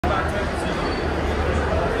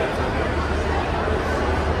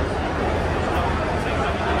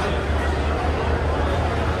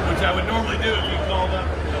which I would normally do if you called up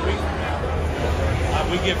a week from now.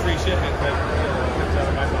 We get free shipping, but it's out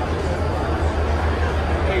of my pocket.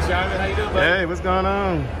 Hey, Simon, how you doing, buddy? Hey, what's going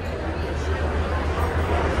on?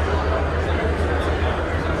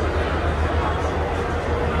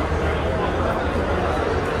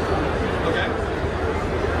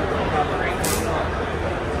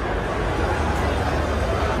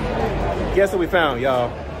 Guess what we found, y'all?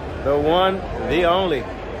 The one, the only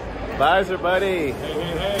Visor buddy. Hey,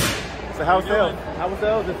 hey, hey. So how was sales? How was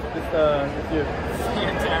sales this year?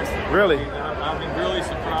 Fantastic. Really? I've been really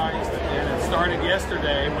surprised, and it started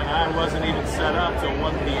yesterday when I wasn't even set up till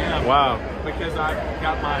 1 p.m. Wow. Because I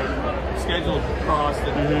got my schedule crossed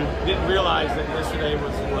and didn't realize that yesterday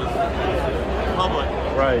was public.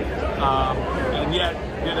 Right. And yet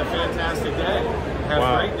did a fantastic day. Had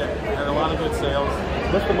a great day. Had a lot of good sales.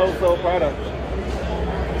 What's the most sold product?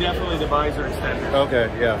 Definitely the Visor extender. Okay,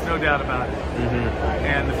 yeah. No doubt about it.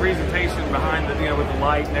 And the presentation behind the, with the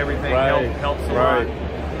light and everything helps a lot.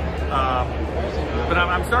 But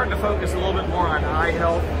I'm starting to focus a little bit more on eye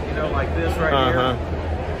health, like this right here.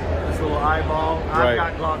 This little eyeball. I've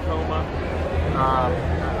got glaucoma.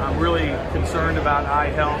 I'm really concerned about eye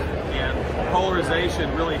health, and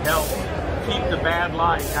polarization really helps keep the bad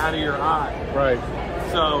light out of your eye. Right.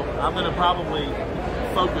 So I'm going to probably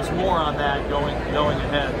focus more on that going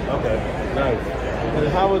ahead. Okay, nice. And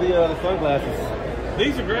how are the sunglasses?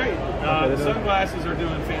 These are great. The sunglasses are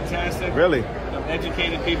doing fantastic. Really? I've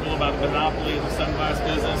educated people about the monopoly in the sunglass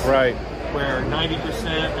business. Right. Where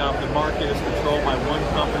 90% of the market is controlled by one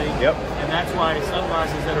company. Yep. And that's why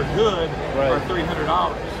sunglasses that are good are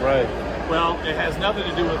 $300. Right. Well, it has nothing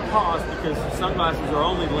to do with cost because sunglasses are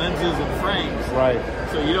only lenses and frames. Right.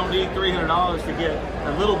 So you don't need $300 to get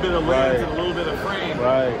a little bit of lens and a little bit of frame.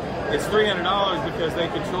 Right. It's $300 because they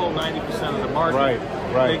control 90% of the market. Right.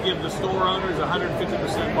 Right. They give the store owners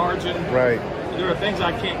 150% margin. Right. There are things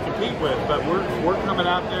I can't compete with, but we're coming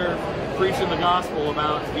out there preaching the gospel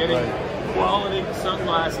about getting quality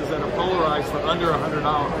sunglasses that are polarized for under $100.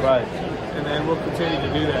 Right. And then we'll continue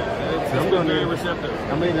to do that. It's been very receptive.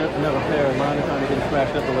 I made another pair of mine. They're trying to get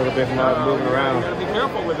scratched up a little bit from moving around. You got to be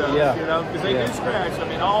careful with those, because they do scratch. I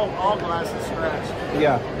mean, all glasses scratch.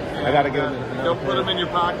 Yeah. And, I got to get them. Don't put them in your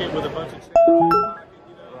pocket with a bunch of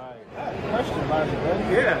Question about it,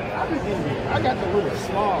 buddy. Yeah. I got the little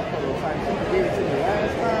small prototype. You gave it to me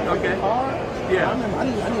last time. Okay. Yeah. I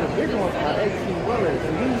need a bigger one for my 18-wheeler. So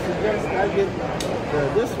you suggest I get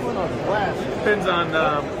this one or the glass? Depends on.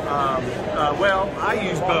 Well, I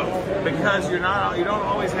use both because you don't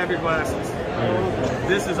always have your glasses.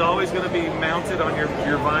 This is always going to be mounted on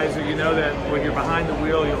your visor. You know that when you're behind the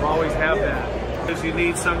wheel, you'll always have that because you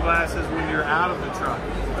need sunglasses when you're out of the truck.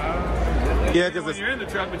 Yeah, because when you're in the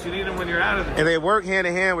truck, but you need them when you're out of the truck. And they work hand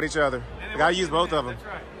in hand with each other. You gotta use both of them. That's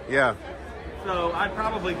right. Yeah. So I'd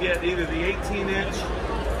probably get either the 18-inch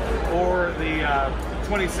or the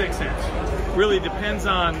 26-inch. Really depends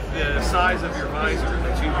on the size of your visor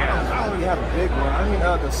that you have. I already have a big one. I mean,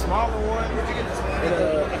 the smaller one. It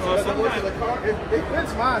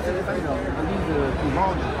fits mine. So I need the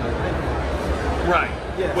longer. Right.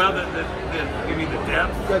 Yeah. Well, you mean the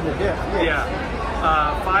depth? The depth. Yeah.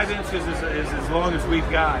 5 inches is as long as we've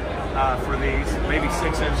got for these. Maybe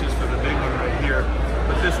 6 inches for the big one right here.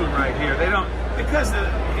 But this one right here, they don't, because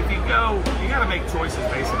if you go, you got to make choices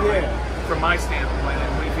basically. From my standpoint,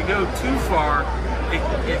 and if you go too far,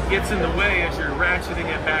 it gets in the way as you're ratcheting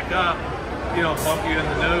it back up. Bump you in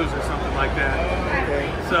the nose or something like that. Okay.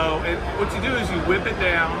 So what you do is you whip it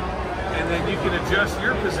down, and then you can adjust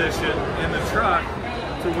your position in the truck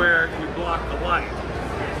to where you block the light.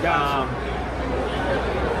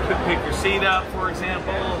 Pick your seat up, for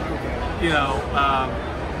example.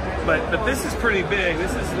 But this is pretty big.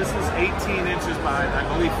 This is 18 inches by, I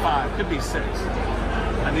believe, 5. Could be 6.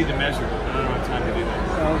 I need to measure it. I don't have time to do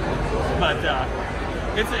that. But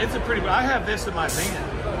it's a pretty. I have this in my van.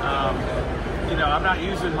 I'm not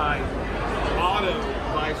using my auto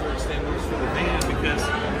visor extenders for the van because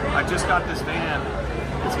I just got this van.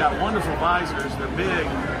 It's got wonderful visors. They're big.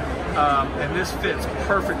 And this fits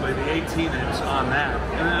perfectly, the 18-inch on that.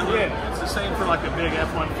 And then it's the same for like a big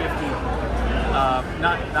F-150,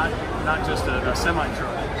 not just a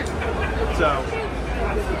semi-truck. So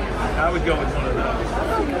I would go with one of those.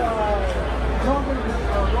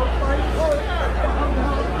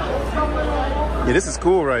 Yeah, this is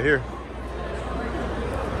cool right here.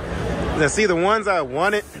 Now, see, the ones I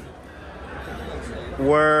wanted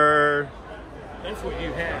were... That's what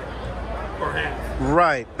you had. Or have.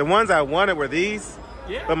 Right. The ones I wanted were these.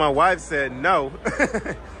 Yeah. But my wife said no.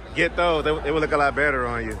 Get those. They would look a lot better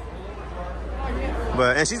on you.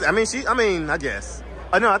 But I guess.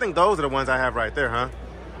 No, I think those are the ones I have right there, huh?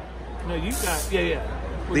 No, you got, yeah.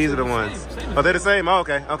 Which These are the ones. Same Oh, they're the same? Oh,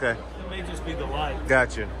 okay. It may just be the light.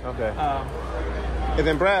 Gotcha. Okay. And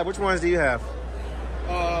then, Brad, which ones do you have?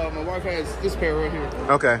 My wife has this pair right here.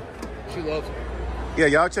 Okay. She loves it. Yeah,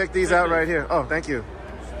 y'all check these out right here. Oh, thank you.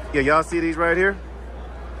 Yeah, y'all see these right here?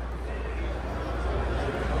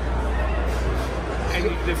 And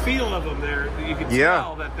the feel of them, you can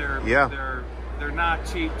tell that they're not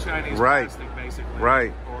cheap Chinese plastic, basically.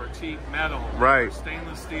 Right. Or cheap metal. Right. Or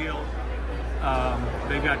stainless steel.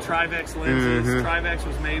 They've got Trivex lenses. Trivex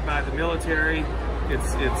was made by the military.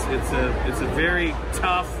 It's a very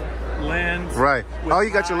tough lens. Right. Oh, you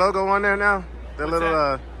got your logo on there now? The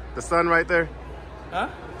little the sun right there? Huh?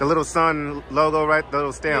 The little sun logo, right? The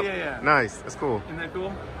little stamp. Yeah. Nice. That's cool. Isn't that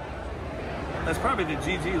cool? That's probably the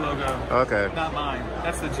GG logo. Okay. Not mine.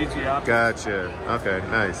 That's the GG optics. Gotcha. Okay,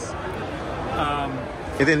 nice.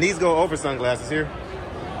 And then these go over sunglasses here?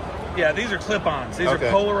 Yeah, these are clip-ons. These are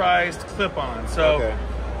polarized clip-ons. So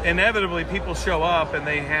inevitably people show up and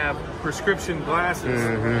they have prescription glasses.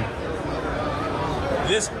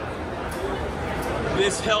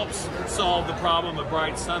 This helps solve the problem of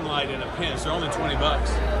bright sunlight in a pinch. They're only 20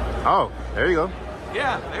 bucks. Oh, there you go.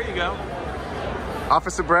 Yeah, there you go.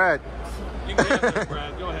 Officer Brad. You can have this,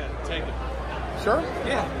 Brad. Go ahead, take it. Sure?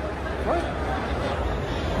 Yeah. What?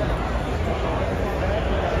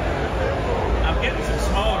 I'm getting some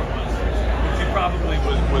smaller ones, which you probably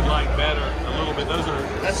would like better a little bit. Those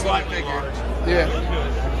are slightly large. Yeah. They look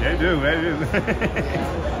good. They do.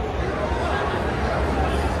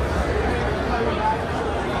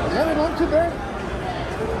 Yeah, they don't too bad.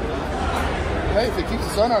 Hey, if it keeps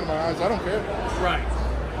the sun out of my eyes, I don't care. Right.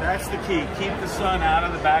 That's the key. Keep the sun out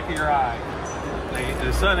of the back of your eye.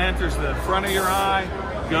 The sun enters the front of your eye,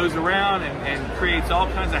 goes around and creates all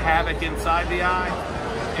kinds of havoc inside the eye.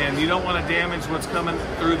 And you don't want to damage what's coming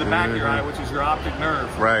through the back of your eye, which is your optic nerve.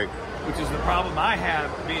 Right. Which is the problem I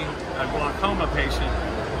have being a glaucoma patient.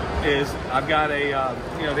 Is I've got a,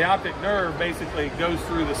 the optic nerve basically goes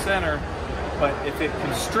through the center, but if it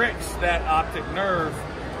constricts that optic nerve,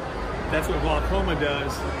 that's what glaucoma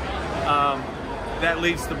does, that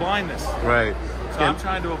leads to blindness. Right. So I'm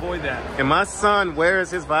trying to avoid that. And my son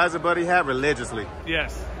wears his visor buddy hat religiously.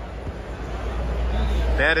 Yes.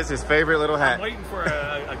 That is his favorite little hat. I'm waiting for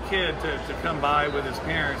a kid to come by with his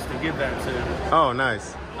parents to give that to. Oh,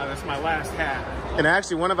 nice. That's my last hat. And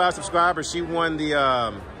actually, one of our subscribers, she won the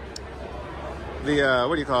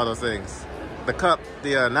what do you call those things? The cup,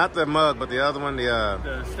 not the mug, but the other one,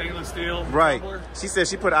 the stainless steel. Right. Tumbler. She said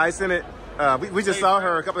she put ice in it. We just saw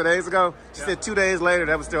her a couple of days ago. She said 2 days later,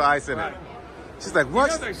 there was still ice in it. She's like, what?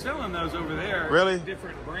 You know they're selling those over there. Really?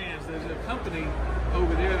 Different brands. There's a company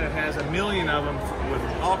over there that has 1 million of them with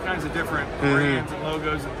all kinds of different brands and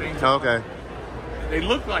logos and things. Okay. They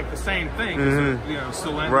look like the same thing.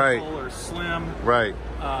 Cylindrical or slim. Right.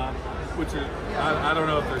 Which are, I don't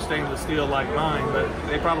know if they're stainless steel like mine, but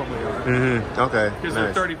they probably are. Okay. Because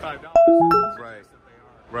they're $35. Right.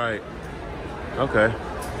 Right. Okay.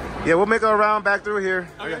 Yeah, we'll make our round back through here.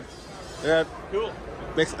 Okay. Yeah. Cool.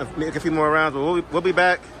 Make a few more rounds, but we'll be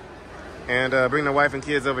back and bring the wife and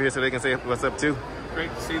kids over here so they can say what's up too.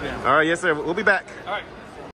 Great to see them. All right, yes sir. We'll be back. All right.